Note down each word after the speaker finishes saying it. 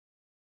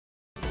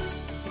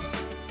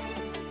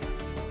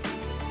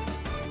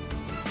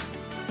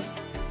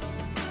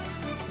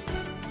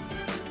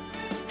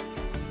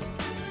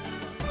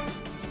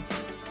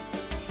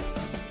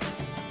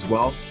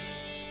Well,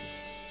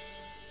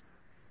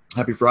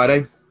 happy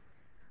Friday.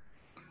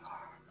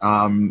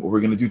 What we're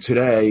going to do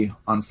today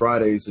on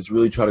Fridays is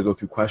really try to go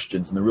through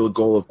questions. And the real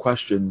goal of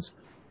questions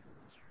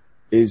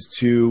is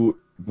to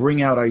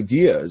bring out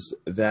ideas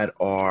that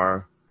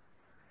are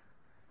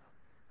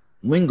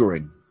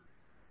lingering.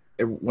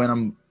 I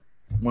don't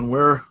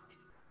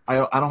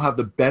have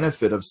the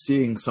benefit of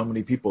seeing so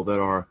many people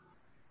that are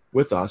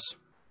with us.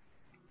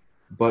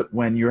 But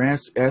when you're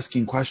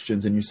asking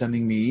questions and you're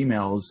sending me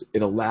emails,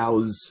 it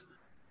allows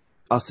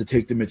us to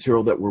take the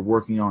material that we're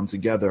working on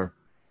together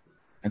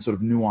and sort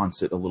of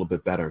nuance it a little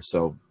bit better.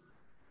 So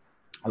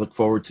I look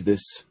forward to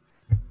these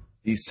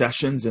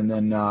sessions, and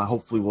then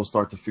hopefully we'll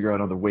start to figure out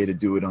another way to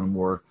do it on a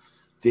more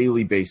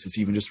daily basis,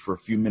 even just for a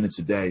few minutes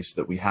a day so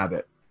that we have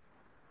it.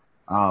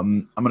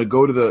 I'm going to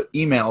go to the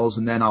emails,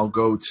 and then I'll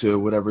go to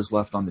whatever's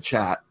left on the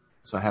chat.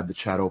 So I have the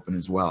chat open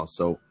as well.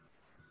 So,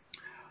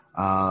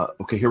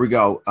 okay, here we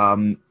go.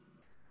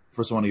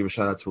 First, I want to give a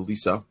shout out to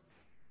Elisa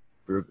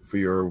for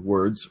your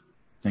words.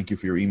 Thank you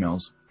for your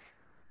emails.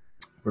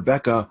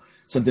 Rebecca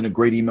sent in a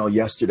great email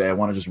yesterday. I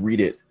want to just read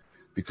it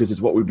because it's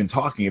what we've been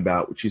talking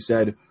about. She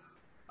said,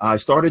 I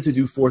started to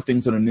do 4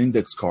 things on an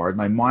index card.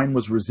 My mind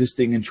was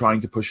resisting and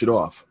trying to push it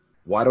off.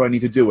 Why do I need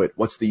to do it?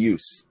 What's the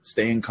use?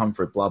 Stay in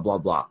comfort, blah, blah,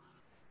 blah.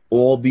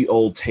 All the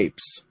old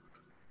tapes.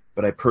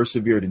 But I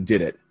persevered and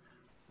did it.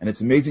 And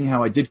it's amazing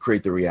how I did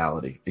create the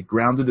reality. It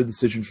grounded the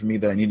decision for me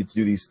that I needed to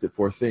do these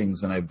 4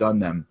 things, and I've done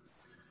them.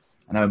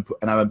 And I've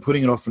been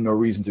putting it off for no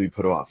reason to be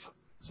put off.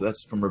 So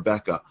that's from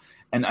Rebecca.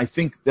 And I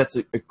think that's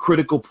a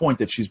critical point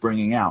that she's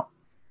bringing out.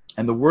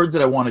 And the word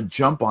that I want to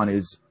jump on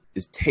is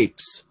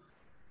tapes.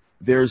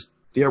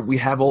 We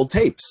have old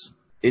tapes.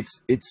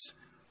 It's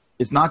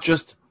not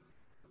just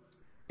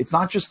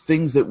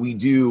things that we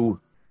do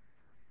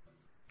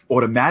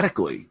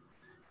automatically.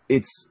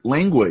 It's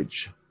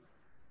language.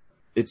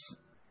 It's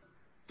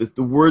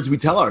the words we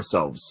tell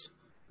ourselves.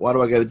 Why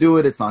do I got to do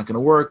it? It's not going to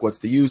work. What's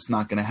the use?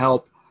 Not going to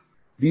help.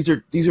 These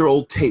are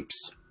old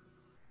tapes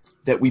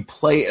that we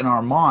play in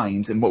our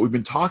minds, and what we've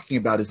been talking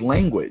about is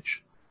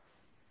language,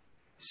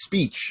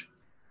 speech.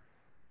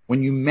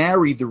 When you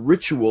marry the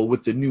ritual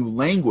with the new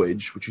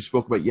language, which you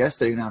spoke about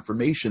yesterday in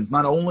affirmations,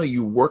 not only are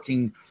you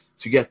working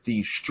to get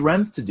the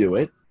strength to do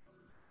it,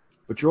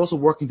 but you're also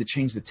working to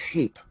change the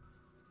tape,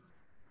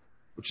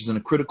 which is a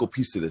critical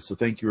piece to this. So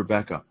thank you,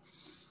 Rebecca.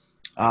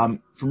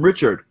 From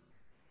Richard.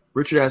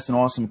 Richard asked an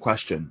awesome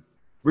question.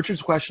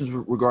 Richard's question is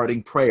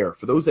regarding prayer.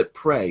 For those that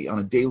pray on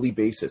a daily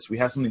basis, we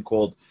have something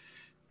called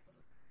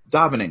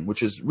davening,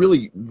 which is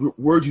really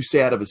words you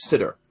say out of a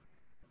sitter.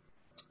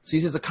 So he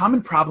says a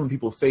common problem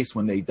people face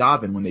when they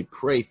daven, when they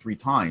pray 3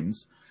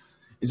 times,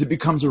 is it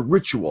becomes a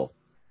ritual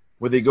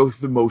where they go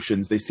through the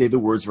motions, they say the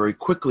words very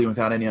quickly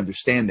without any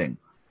understanding.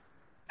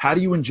 How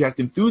do you inject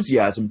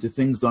enthusiasm to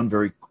things done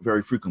very,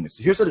 very frequently?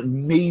 So here's an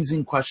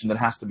amazing question that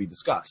has to be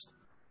discussed,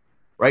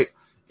 right?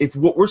 If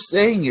what we're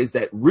saying is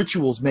that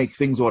rituals make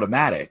things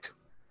automatic,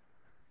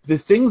 the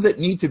things that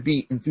need to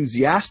be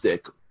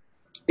enthusiastic,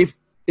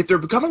 if they're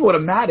becoming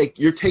automatic,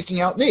 you're taking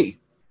out me,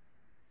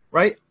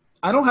 right?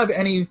 I don't have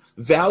any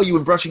value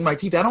in brushing my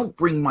teeth. I don't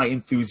bring my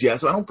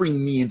enthusiasm. I don't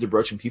bring me into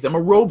brushing teeth. I'm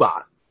a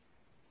robot.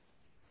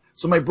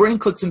 So my brain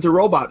clicks into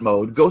robot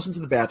mode, goes into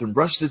the bathroom,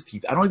 brushes his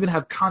teeth. I don't even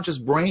have conscious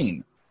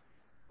brain,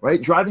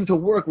 right? Driving to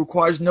work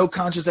requires no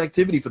conscious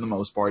activity for the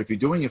most part if you're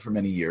doing it for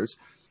many years.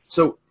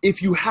 So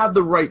if you have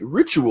the right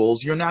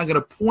rituals, you're now going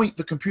to point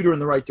the computer in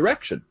the right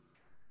direction.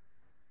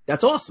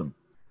 That's awesome.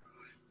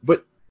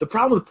 But the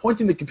problem with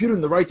pointing the computer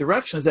in the right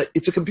direction is that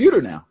it's a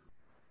computer now,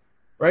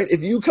 right?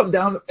 If you come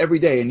down every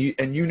day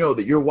and you know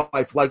that your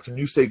wife likes when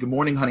you say, good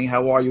morning, honey,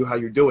 how are you, how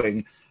you're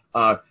doing?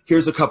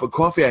 Here's a cup of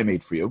coffee I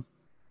made for you.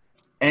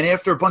 And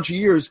after a bunch of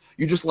years,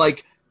 you just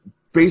like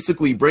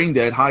basically brain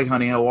dead. Hi,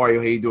 honey, how are you?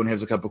 How you doing?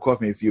 Here's a cup of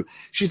coffee for you.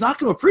 She's not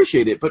going to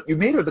appreciate it, but you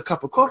made her the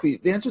cup of coffee.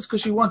 The answer is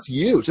because she wants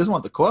you. She doesn't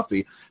want the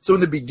coffee. So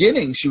in the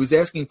beginning, she was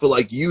asking for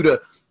like you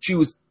to,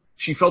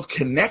 she felt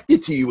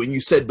connected to you when you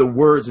said the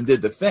words and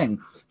did the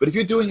thing. But if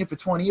you're doing it for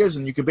 20 years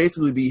and you could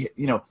basically be,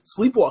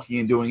 sleepwalking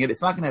and doing it,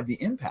 it's not going to have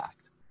the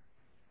impact.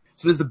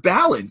 So there's the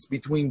balance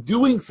between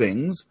doing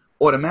things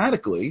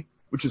automatically,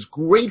 which is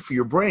great for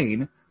your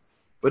brain,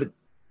 but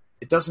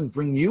it doesn't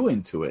bring you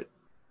into it.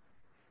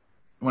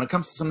 And when it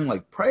comes to something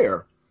like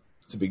prayer,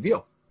 it's a big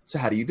deal. So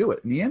how do you do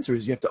it? And the answer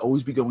is you have to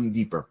always be going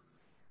deeper.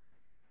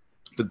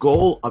 The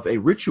goal of a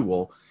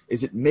ritual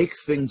is it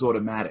makes things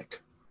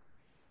automatic.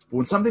 But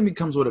when something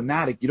becomes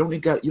automatic, you don't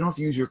have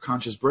to use your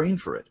conscious brain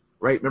for it,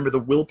 right? Remember the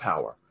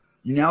willpower.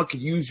 You now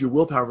could use your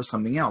willpower for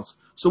something else.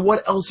 So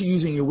what else are you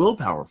using your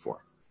willpower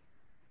for?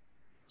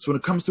 So when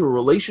it comes to a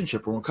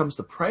relationship or when it comes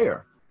to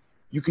prayer,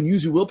 you can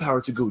use your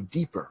willpower to go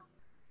deeper.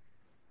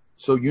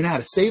 So you know how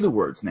to say the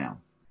words now,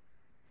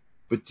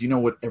 but do you know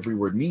what every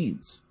word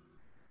means?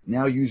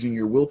 Now using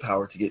your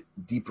willpower to get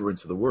deeper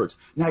into the words.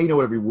 Now you know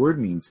what every word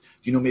means. Do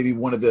you know maybe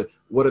what are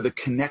the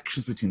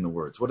connections between the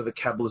words? What are the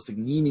Kabbalistic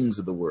meanings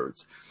of the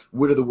words?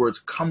 Where do the words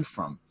come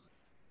from?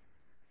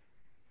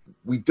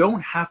 We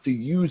don't have to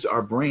use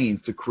our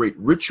brains to create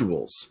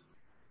rituals.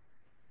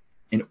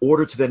 in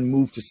order to then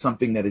move to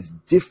something that is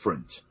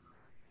different.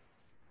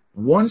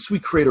 Once we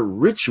create a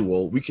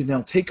ritual, we can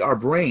now take our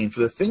brain for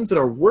the things that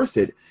are worth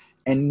it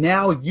and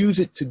now use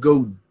it to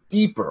go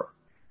deeper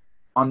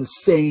on the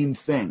same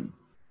thing.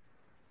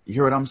 You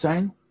hear what I'm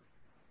saying?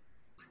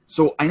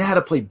 So I know how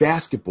to play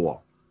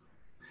basketball.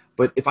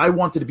 But if I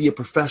wanted to be a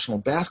professional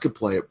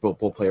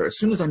basketball player, as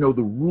soon as I know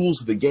the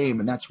rules of the game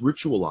and that's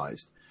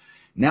ritualized,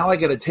 now I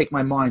got to take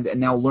my mind and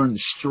now learn the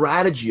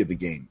strategy of the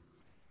game.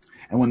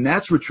 And when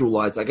that's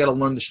ritualized, I got to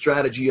learn the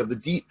strategy of the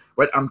deep,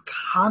 right? I'm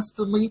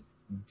constantly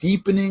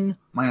deepening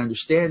my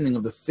understanding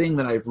of the thing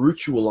that I've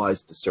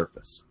ritualized the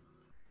surface.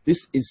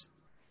 This is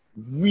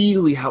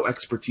really how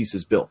expertise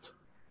is built.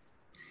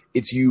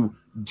 It's you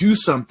do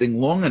something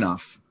long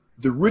enough,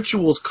 the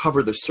rituals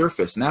cover the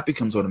surface, and that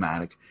becomes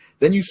automatic.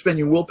 Then you spend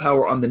your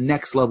willpower on the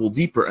next level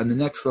deeper, and the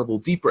next level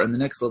deeper, and the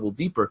next level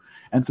deeper.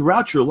 And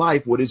throughout your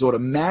life, what is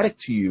automatic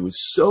to you is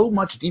so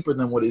much deeper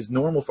than what is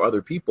normal for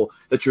other people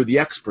that you're the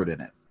expert in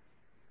it.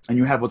 And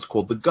you have what's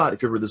called the gut.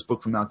 If you ever read this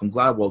book from Malcolm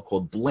Gladwell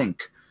called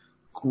Blink,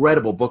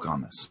 incredible book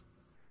on this.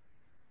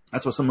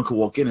 That's why someone could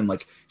walk in and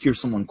like hear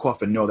someone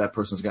cough and know that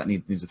person's got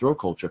needs a throat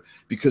culture,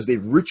 because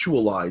they've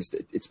ritualized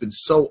it. It's been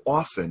so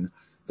often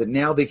that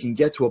now they can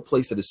get to a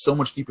place that is so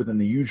much deeper than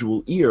the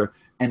usual ear,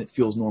 and it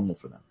feels normal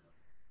for them.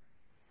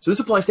 So this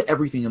applies to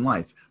everything in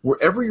life.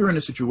 Wherever you're in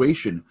a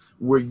situation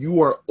where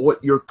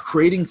you're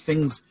creating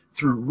things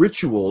through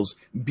rituals,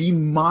 be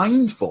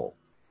mindful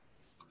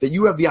that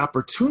you have the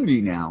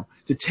opportunity now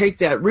to take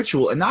that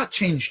ritual and not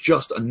change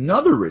just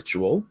another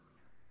ritual,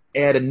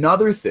 add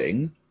another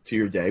thing to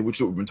your day, which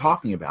is what we've been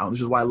talking about. This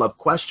is why I love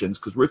questions,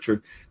 because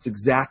Richard, it's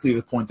exactly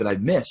the point that I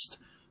missed.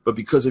 But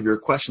because of your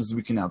questions,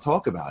 we can now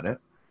talk about it.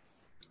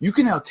 You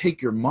can now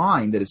take your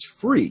mind that is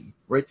free,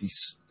 right? The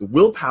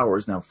willpower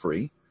is now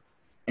free,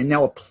 and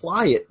now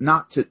apply it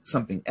not to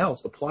something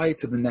else. Apply it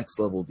to the next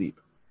level deep.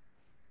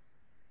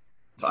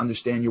 To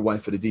understand your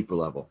wife at a deeper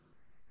level.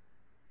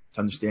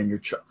 To understand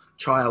your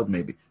child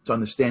maybe. To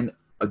understand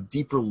a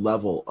deeper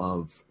level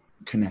of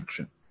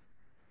connection.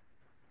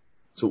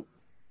 So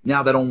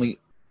now that only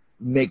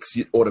makes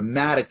it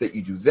automatic that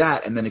you do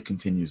that, and then it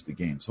continues the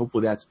game. So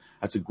hopefully that's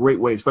a great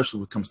way, especially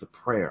when it comes to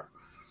prayer,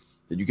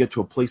 that you get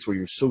to a place where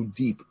you're so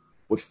deep,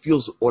 what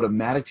feels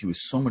automatic to you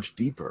is so much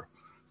deeper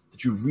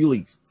that you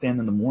really stand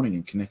in the morning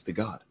and connect to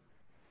God,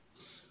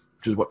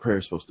 which is what prayer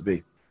is supposed to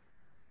be.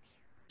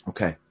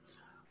 Okay.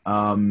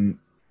 I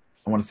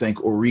want to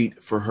thank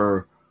Orit for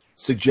her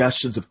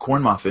suggestions of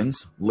corn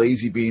muffins,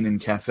 Lazy Bean and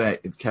Cafe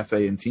in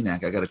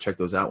Teaneck. I got to check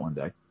those out one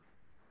day.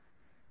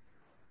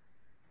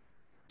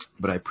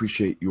 But I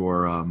appreciate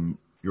your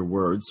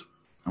words.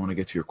 I want to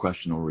get to your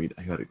question, Orit.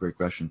 I had a great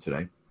question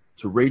today.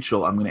 So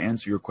Rachel, I'm going to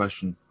answer your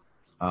question.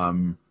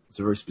 It's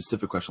a very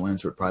specific question. I'll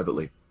answer it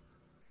privately.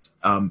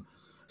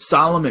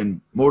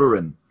 Solomon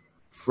Motorin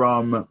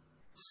from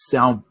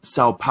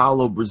Sao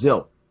Paulo,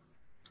 Brazil.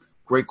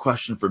 Great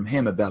question from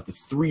him about the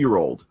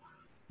 3-year-old.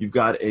 You've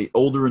got an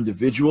older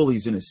individual.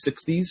 He's in his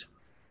 60s.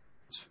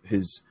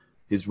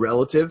 His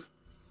relative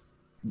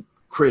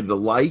created a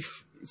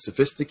life,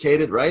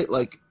 sophisticated, right?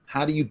 Like,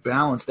 how do you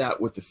balance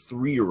that with the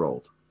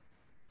 3-year-old?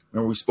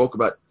 Remember, we spoke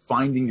about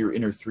finding your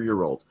inner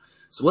 3-year-old.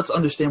 So let's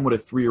understand what a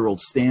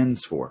 3-year-old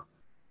stands for.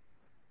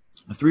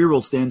 A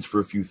 3-year-old stands for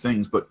a few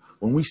things, but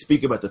when we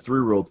speak about the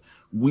 3-year-old,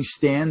 we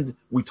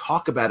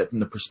talk about it from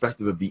the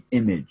perspective of the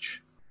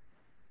image.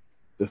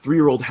 The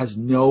 3-year-old has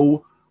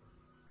no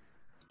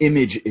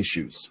image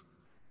issues.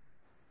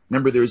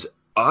 Remember, there's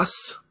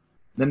us,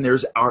 then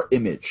there's our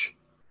image.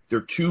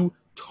 They're two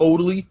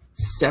totally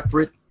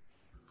separate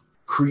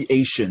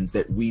creations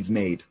that we've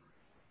made.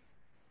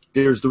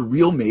 There's the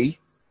real me,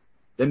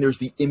 then there's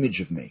the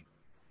image of me.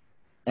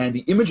 And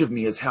the image of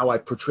me is how I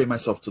portray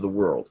myself to the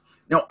world.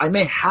 Now, I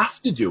may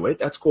have to do it.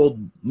 That's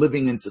called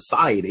living in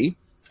society.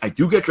 I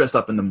do get dressed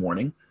up in the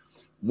morning.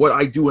 What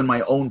I do in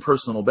my own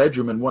personal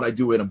bedroom and what I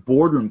do in a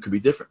boardroom could be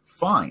different.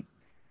 Fine.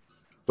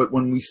 But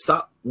when we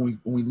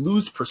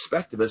lose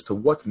perspective as to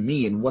what's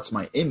me and what's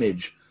my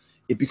image,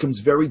 it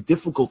becomes very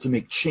difficult to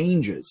make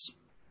changes.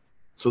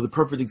 So the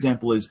perfect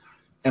example is,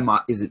 am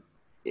I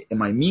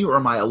me or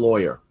am I a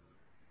lawyer?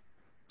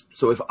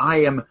 So if I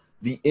am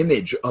the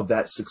image of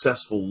that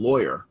successful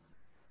lawyer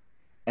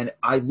and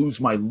I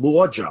lose my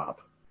law job,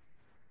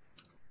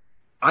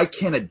 I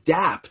can't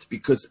adapt,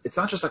 because it's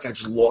not just like I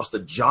just lost a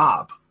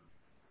job.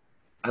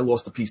 I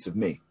lost a piece of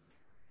me.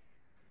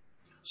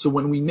 So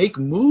when we make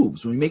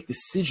moves, when we make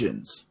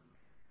decisions,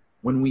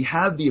 when we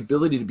have the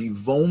ability to be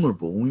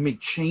vulnerable, when we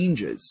make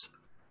changes,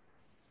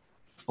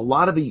 a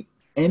lot of the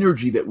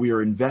energy that we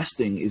are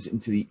investing is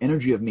into the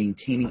energy of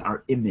maintaining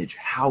our image,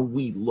 how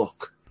we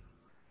look,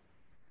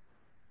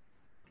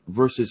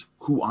 versus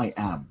who I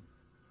am.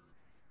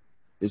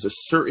 There's a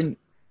certain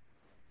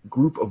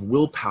group of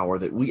willpower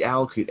that we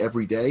allocate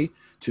every day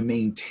to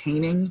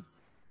maintaining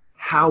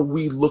how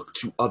we look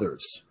to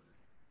others.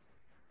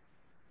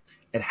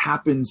 It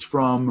happens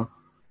from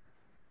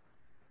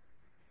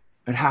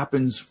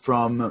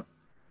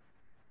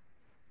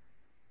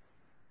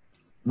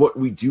what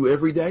we do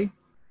every day.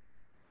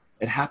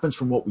 It happens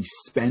from what we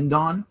spend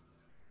on.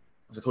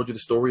 I told you the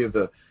story of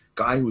the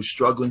guy who was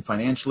struggling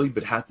financially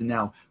but had to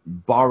now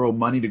borrow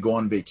money to go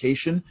on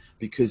vacation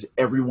because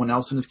everyone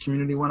else in his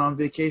community went on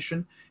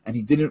vacation, and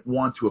he didn't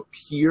want to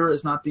appear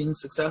as not being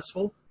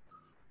successful.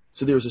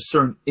 So there was a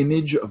certain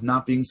image of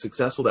not being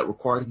successful that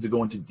required him to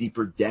go into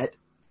deeper debt.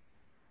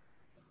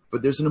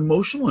 But there's an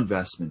emotional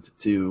investment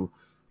to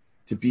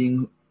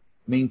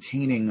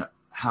maintaining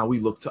how we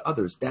look to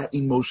others. That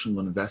emotional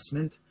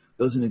investment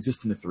doesn't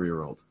exist in a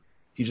 3-year-old.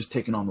 He's just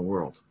taking on the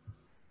world.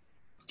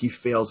 He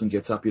fails and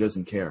gets up. He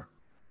doesn't care.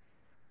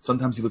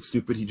 Sometimes he looks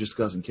stupid. He just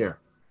doesn't care.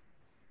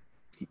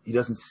 He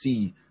doesn't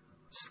see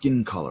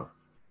skin color.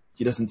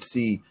 He doesn't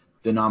see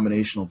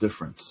denominational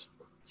difference.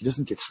 He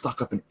doesn't get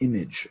stuck up in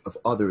image of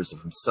others,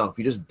 of himself.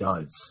 He just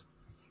does.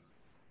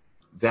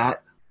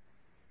 That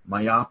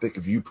myopic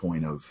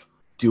viewpoint of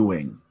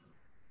doing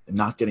and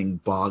not getting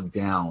bogged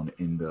down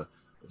in the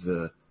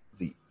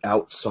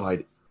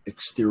outside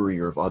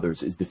exterior of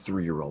others is the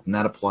 3-year-old. And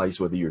that applies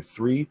whether you're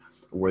 3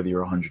 or whether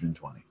you're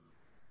 120.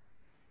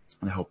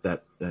 And I hope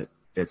that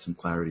adds some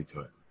clarity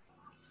to it.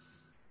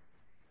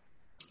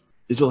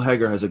 Israel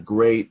Hager has a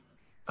great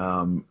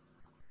idea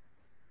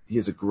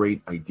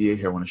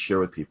here I want to share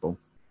with people.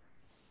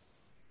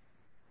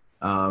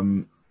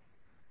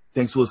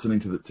 Thanks for listening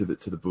to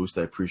the boost.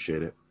 I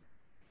appreciate it.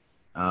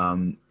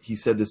 He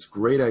said this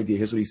great idea.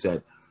 Here's what he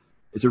said.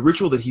 It's a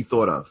ritual that he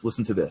thought of.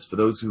 Listen to this for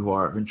those who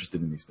are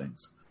interested in these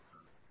things.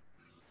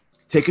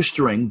 Take a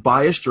string,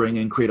 buy a string,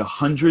 and create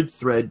 100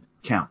 thread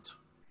count,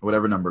 or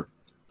whatever number,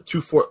 a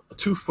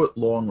 2-foot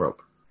long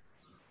rope.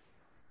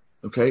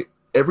 Okay?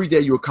 Every day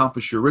you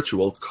accomplish your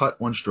ritual, cut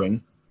one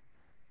string,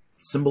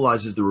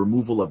 symbolizes the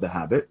removal of the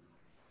habit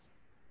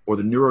or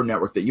the neural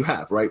network that you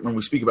have, right? When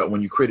we speak about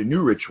when you create a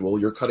new ritual,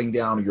 you're cutting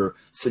down, you're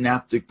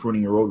synaptic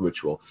pruning your old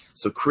ritual.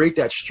 So create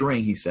that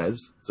string, he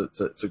says.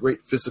 It's a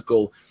great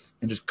physical,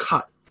 and just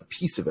cut a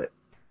piece of it.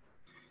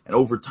 And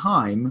over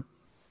time,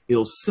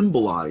 it'll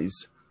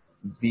symbolize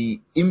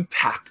the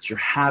impact you're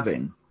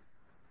having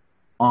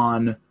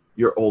on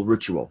your old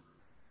ritual.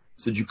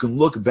 So that you can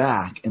look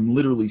back and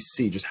literally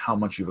see just how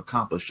much you've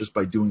accomplished just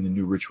by doing the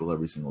new ritual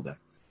every single day.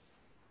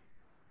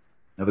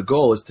 Now, the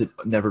goal is to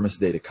never miss a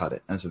day to cut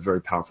it. And it's a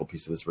very powerful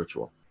piece of this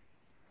ritual.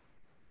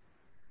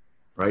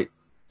 Right?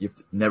 You have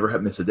to never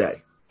miss a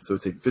day. So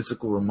it's a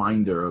physical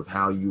reminder of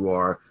how you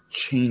are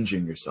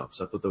changing yourself.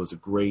 So I thought that was a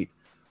great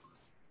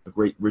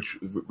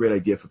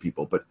idea for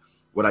people. But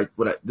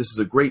this is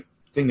a great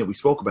thing that we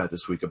spoke about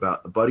this week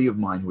about a buddy of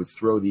mine who would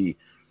throw the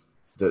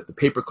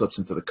paper clips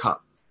into the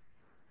cup.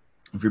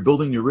 If you're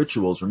building your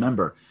rituals,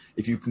 remember,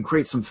 if you can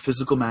create some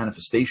physical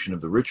manifestation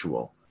of the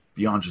ritual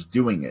beyond just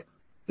doing it,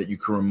 that you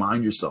can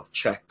remind yourself,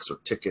 checks or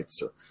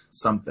tickets or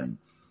something,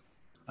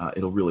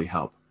 it'll really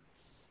help.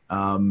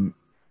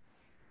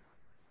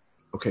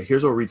 Okay,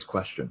 here's Orit's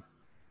question.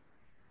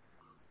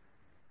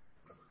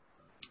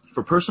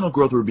 For personal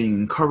growth, we're being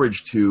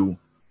encouraged to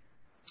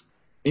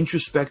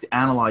introspect,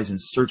 analyze, and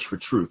search for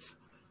truth.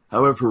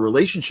 However, for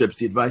relationships,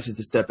 the advice is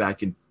to step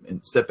back and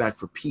step back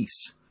for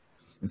peace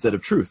instead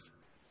of truth.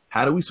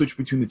 How do we switch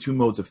between the two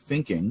modes of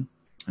thinking,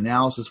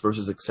 analysis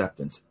versus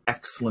acceptance?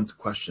 Excellent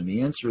question.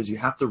 The answer is you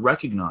have to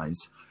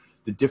recognize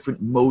the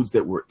different modes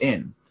that we're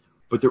in,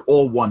 but they're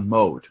all one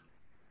mode.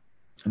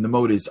 And the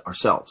mode is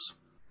ourselves.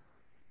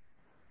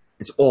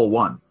 It's all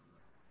one.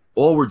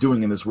 All we're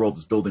doing in this world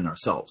is building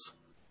ourselves.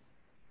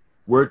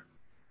 We're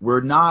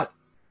not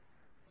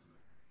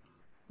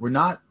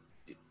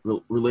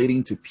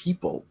relating to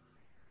people.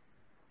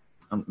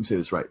 Let me say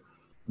this right.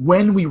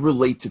 When we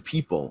relate to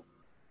people,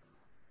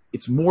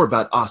 it's more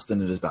about us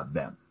than it is about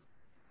them.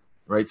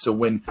 Right? So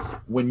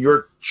when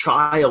your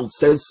child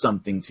says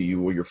something to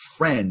you or your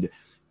friend,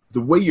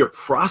 the way you're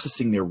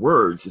processing their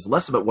words is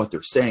less about what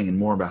they're saying and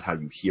more about how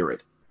you hear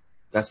it.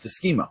 That's the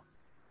schema.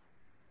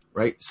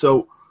 Right?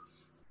 So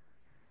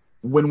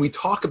when we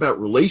talk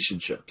about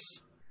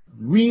relationships,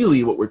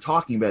 really what we're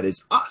talking about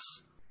is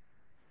us.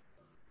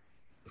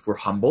 If we're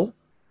humble,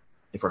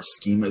 if our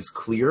schema is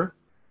clear,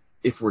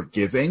 if we're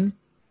giving,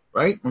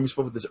 right? When we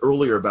spoke about this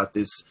earlier about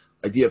this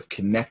idea of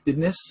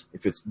connectedness,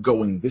 if it's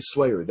going this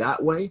way or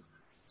that way,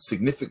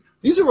 significant.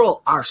 These are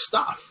all our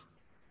stuff.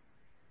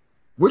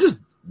 We're just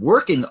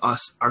working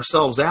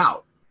ourselves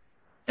out.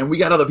 And we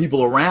got other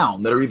people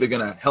around that are either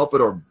going to help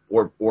it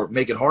or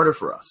make it harder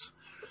for us.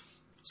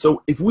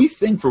 So if we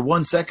think for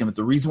 1 second that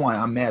the reason why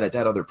I'm mad at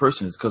that other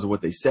person is because of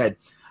what they said,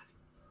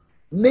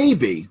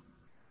 maybe,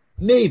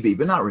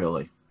 but not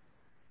really.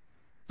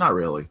 Not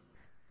really.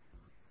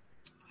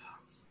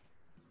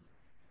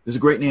 There's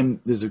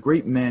a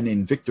great man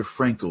named Viktor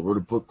Frankl, wrote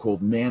a book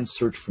called Man's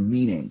Search for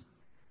Meaning.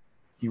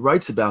 He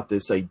writes about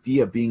this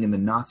idea of being in the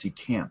Nazi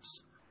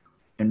camps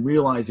and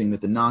realizing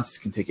that the Nazis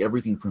can take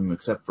everything from him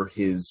except for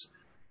his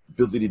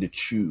ability to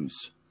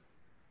choose.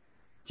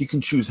 He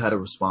can choose how to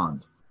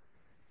respond.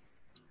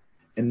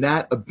 And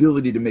that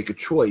ability to make a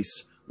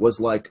choice was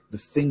like the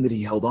thing that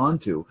he held on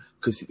to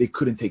because they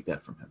couldn't take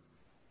that from him.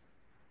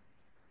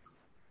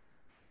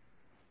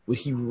 What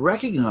he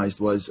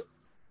recognized was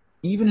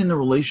even in the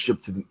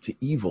relationship to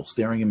evil,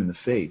 staring him in the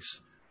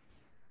face,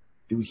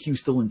 he was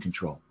still in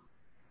control.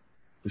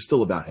 It was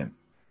still about him.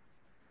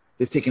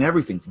 They've taken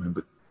everything from him,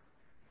 but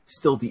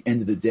still at the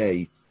end of the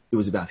day, it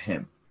was about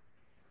him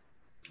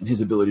and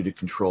his ability to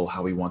control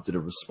how he wanted to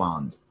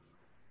respond.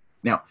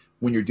 Now,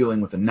 when you're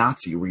dealing with a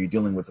Nazi or you're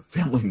dealing with a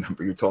family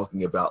member, you're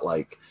talking about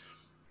like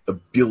a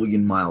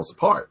billion miles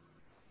apart.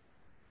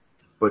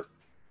 But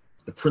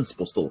the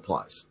principle still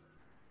applies.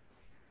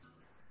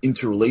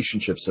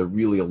 Interrelationships are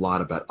really a lot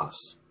about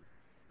us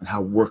and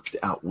how worked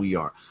out we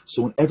are.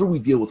 So whenever we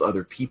deal with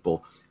other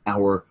people,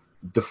 our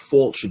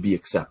default should be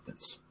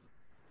acceptance,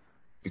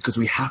 because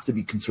we have to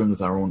be concerned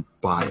with our own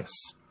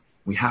bias.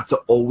 We have to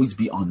always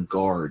be on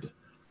guard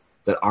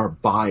that our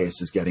bias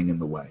is getting in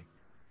the way.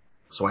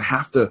 So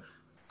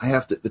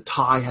the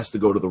tie has to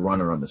go to the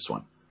runner on this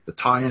one. The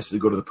tie has to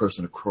go to the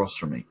person across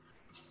from me.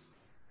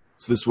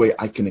 So this way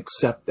I can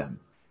accept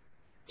them,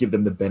 give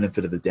them the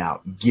benefit of the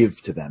doubt,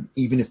 give to them,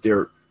 even if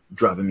they're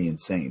driving me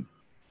insane.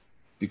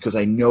 Because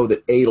I know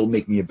that it'll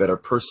make me a better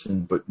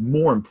person, but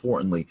more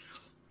importantly,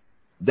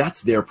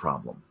 that's their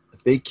problem.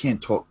 If they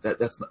can't talk,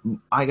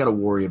 I got to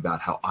worry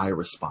about how I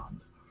respond.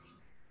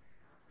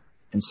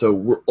 And so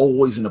we're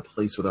always in a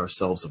place with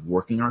ourselves of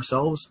working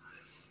ourselves.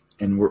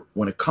 And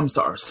when it comes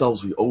to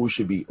ourselves, we always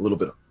should be a little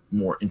bit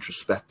more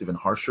introspective and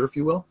harsher, if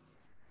you will.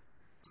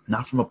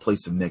 Not from a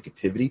place of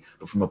negativity,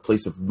 but from a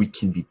place of we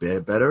can be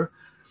better.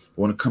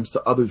 But when it comes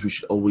to others, we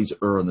should always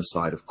err on the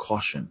side of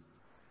caution,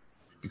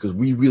 because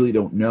we really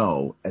don't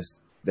know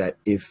that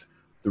if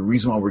the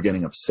reason why we're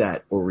getting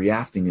upset or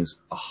reacting is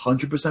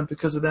 100%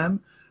 because of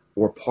them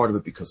or part of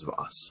it because of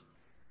us.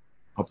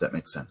 Hope that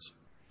makes sense.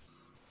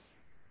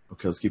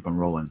 Okay, let's keep on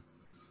rolling.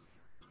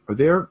 Are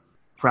there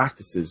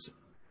practices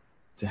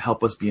to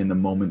help us be in the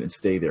moment and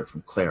stay there?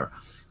 From Claire.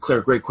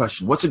 Claire, great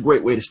question. What's a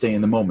great way to stay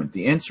in the moment?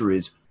 The answer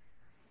is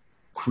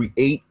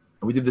create,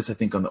 we did this, I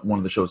think, on one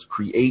of the shows,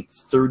 create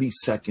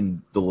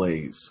 30-second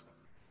delays.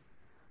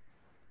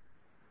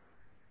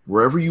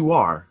 Wherever you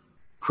are,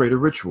 create a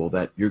ritual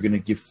that you're going to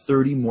give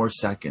 30 more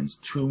seconds,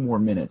 2 more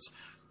minutes.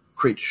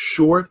 Create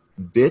short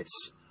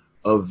bits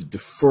of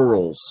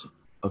deferrals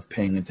of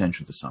paying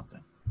attention to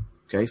something.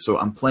 Okay, so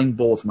I'm playing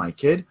ball with my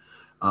kid.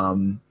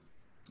 Liran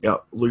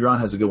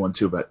has a good one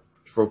too about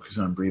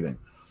focusing on breathing.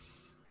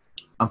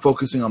 I'm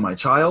focusing on my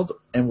child,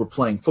 and we're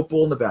playing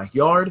football in the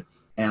backyard,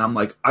 and I'm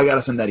like, I got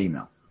to send that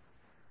email.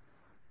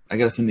 I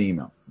got to send the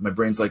email. My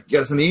brain's like, you got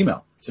to send the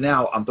email. So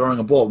now I'm throwing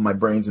a ball, my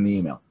brain's in the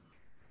email,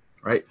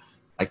 right?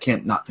 I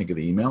can't not think of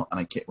the email, and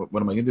I can't,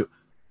 what am I going to do?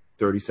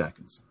 30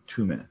 seconds,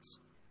 2 minutes,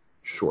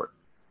 short.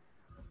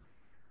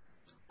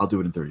 I'll do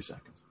it in 30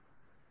 seconds.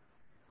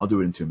 I'll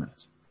do it in 2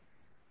 minutes.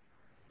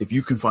 If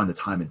you can find the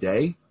time of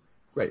day,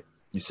 great.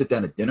 You sit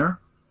down at dinner,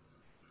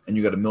 and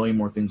you got a million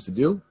more things to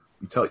do.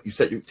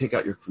 Take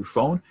out your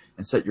phone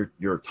and set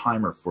your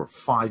timer for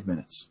 5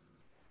 minutes,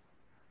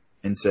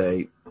 and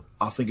say,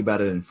 I'll think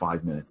about it in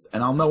 5 minutes,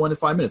 and I'll know when in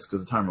 5 minutes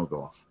because the timer will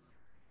go off.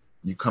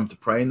 You come to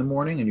pray in the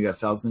morning, and you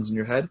got 1,000 things in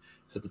your head.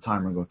 Set the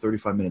timer and go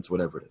 35 minutes,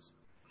 whatever it is.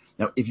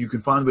 Now, if you can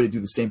find a way to do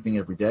the same thing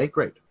every day,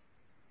 great.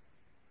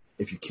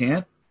 If you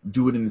can't,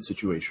 do it in the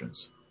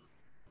situations.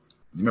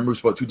 Remember, we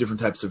spoke about 2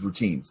 different types of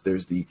routines.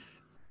 There's the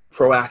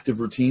proactive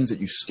routines that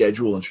you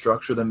schedule and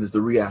structure. Then there's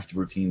the reactive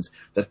routines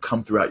that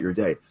come throughout your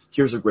day.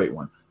 Here's a great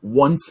one.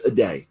 Once a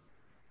day,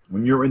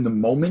 when you're in the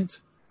moment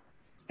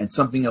and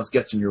something else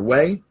gets in your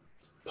way,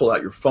 pull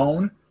out your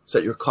phone,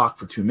 set your clock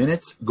for 2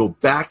 minutes, go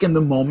back in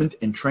the moment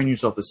and train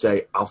yourself to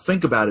say, I'll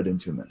think about it in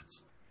 2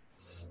 minutes.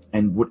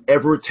 And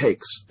whatever it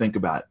takes, think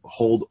about it.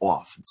 Hold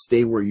off and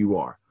stay where you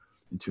are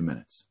in 2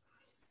 minutes.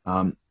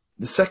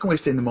 The second way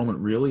to stay in the moment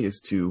really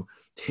is to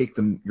take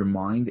your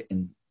mind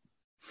and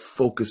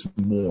focus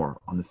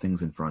more on the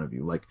things in front of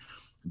you. Like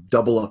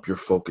double up your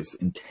focus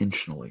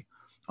intentionally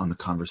on the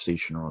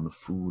conversation or on the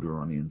food or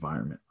on the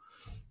environment.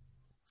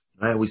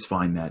 I always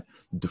find that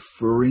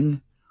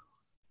deferring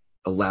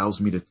allows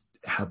me to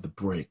have the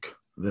break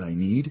that I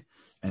need,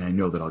 and I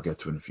know that I'll get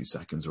to it in a few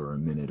seconds or a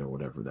minute or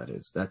whatever that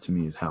is. That to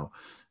me is how,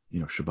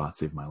 Shabbat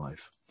saved my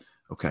life.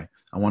 Okay,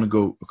 I want to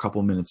go a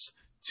couple of minutes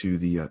to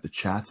the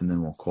chats, and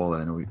then we'll call it.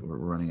 I know we're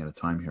running out of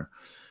time here.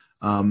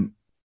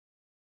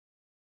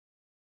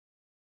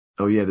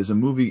 Oh yeah, there's a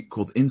movie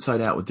called Inside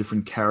Out with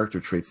different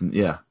character traits, and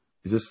yeah,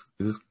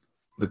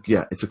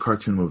 yeah, it's a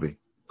cartoon movie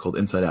called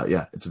Inside Out.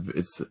 Yeah,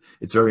 it's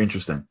very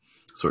interesting.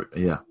 So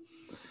yeah,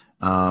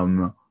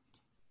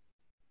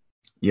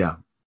 yeah.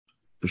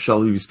 The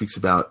Shalom speaks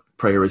about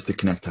prayer is to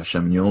connect to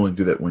Hashem, and you only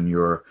do that when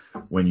you're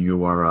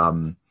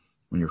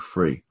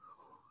free.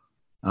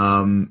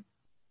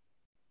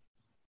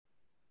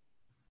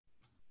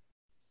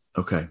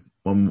 Okay.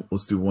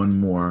 Let's do one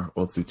more.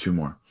 Let's do 2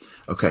 more.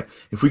 Okay.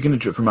 If we can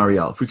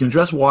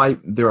address why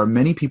there are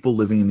many people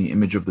living in the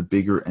image of the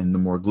bigger and the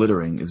more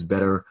glittering is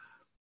better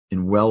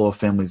in well-off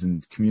families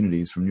and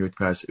communities from New York to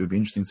Paris, it would be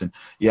interesting.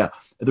 Yeah.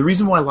 The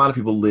reason why a lot of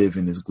people live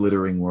in this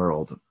glittering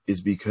world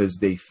is because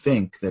they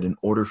think that in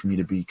order for me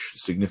to be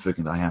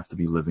significant, I have to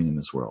be living in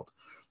this world.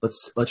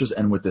 Let's just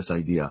end with this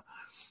idea.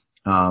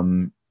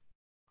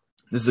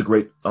 This is a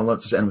great,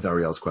 let's just end with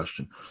Ariel's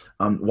question.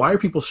 Why are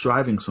people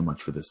striving so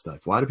much for this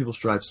stuff? Why do people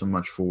strive so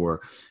much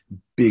for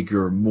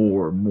bigger,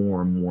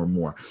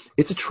 more?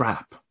 It's a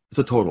trap. It's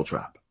a total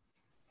trap.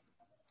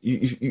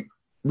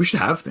 We should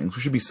have things.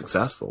 We should be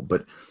successful.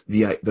 But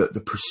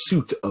the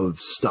pursuit of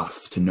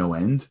stuff to no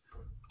end,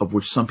 of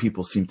which some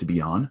people seem to be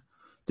on,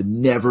 the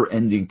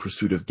never-ending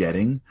pursuit of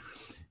getting,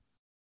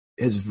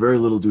 has very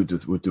little to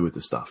do with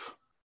the stuff.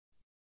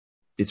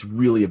 It's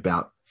really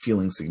about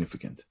feeling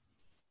significant.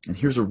 And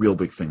here's a real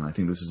big thing, and I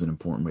think this is an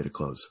important way to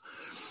close.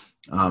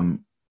 You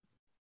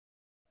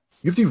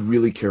have to be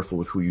really careful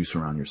with who you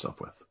surround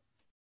yourself with.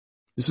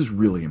 This is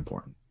really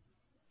important.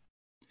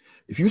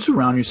 If you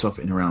surround yourself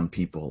around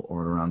people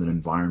or around an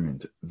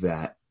environment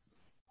that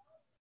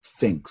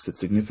thinks that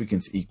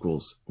significance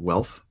equals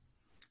wealth,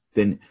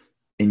 and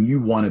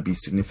you want to be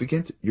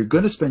significant, you're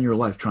going to spend your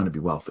life trying to be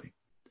wealthy.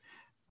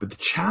 But the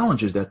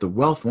challenge is that the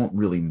wealth won't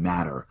really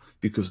matter,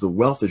 because the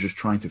wealth is just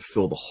trying to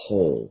fill the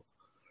hole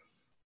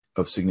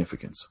of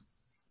significance.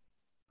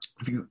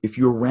 If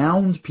you're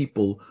around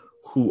people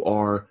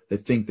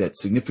that think that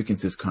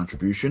significance is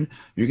contribution,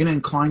 you're going to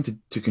incline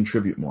to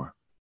contribute more.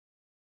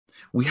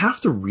 We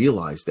have to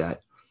realize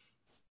that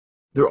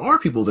there are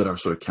people that are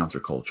sort of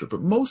counterculture,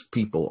 but most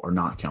people are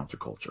not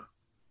counterculture.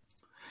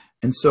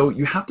 And so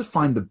you have to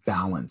find the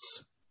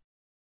balance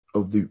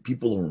of the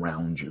people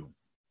around you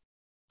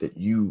that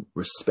you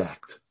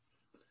respect,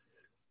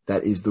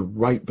 that is the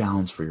right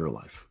balance for your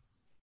life.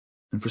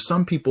 And for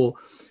some people,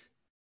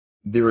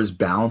 there is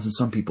balance, and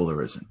some people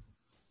there isn't.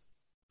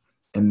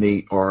 And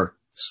they are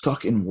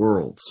stuck in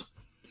worlds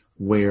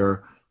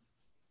where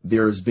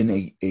there has been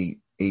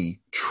a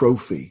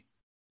trophy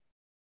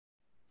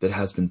that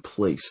has been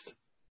placed,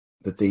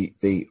 that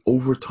they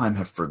over time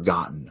have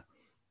forgotten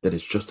that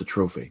it's just a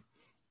trophy.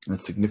 And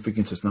that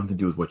significance has nothing to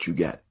do with what you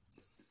get.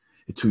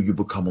 It's who you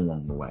become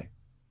along the way.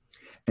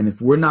 And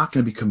if we're not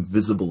going to become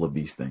visible of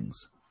these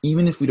things,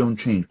 even if we don't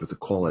change, but to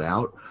call it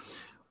out,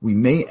 we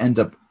may end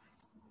up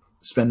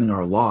spending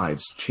our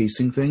lives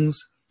chasing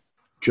things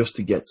just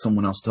to get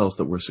someone else to tell us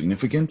that we're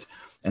significant,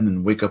 and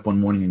then wake up one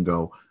morning and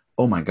go,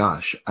 oh my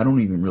gosh, I don't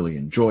even really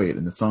enjoy it.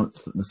 And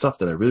the stuff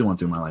that I really want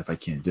to do in my life, I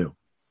can't do,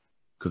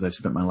 because I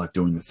spent my life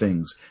doing the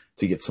things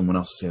to get someone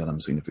else to say that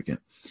I'm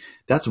significant.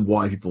 That's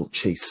why people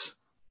chase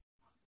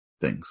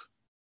things.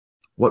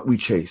 What we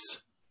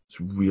chase is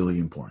really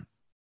important,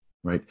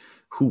 right?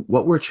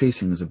 What we're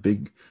chasing is a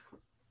big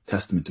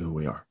testament to who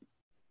we are.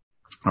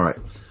 All right.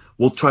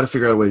 We'll try to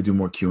figure out a way to do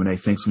more Q&A.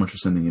 Thanks so much for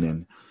sending it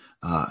in.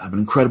 Have an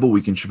incredible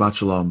weekend. Shabbat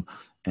Shalom.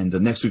 And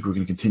next week, we're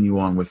going to continue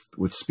on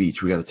with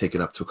speech. We got to take it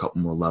up to a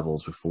couple more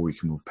levels before we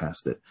can move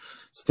past it.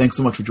 So thanks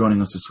so much for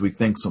joining us this week.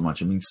 Thanks so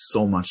much. It means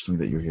so much to me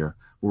that you're here.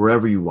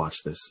 Wherever you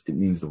watch this, it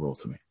means the world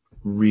to me.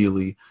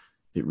 Really,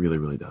 it really,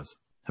 really does.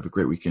 Have a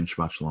great weekend.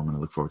 Shabbat Shalom. And I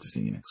look forward to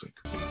seeing you next week.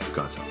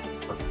 God's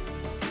help.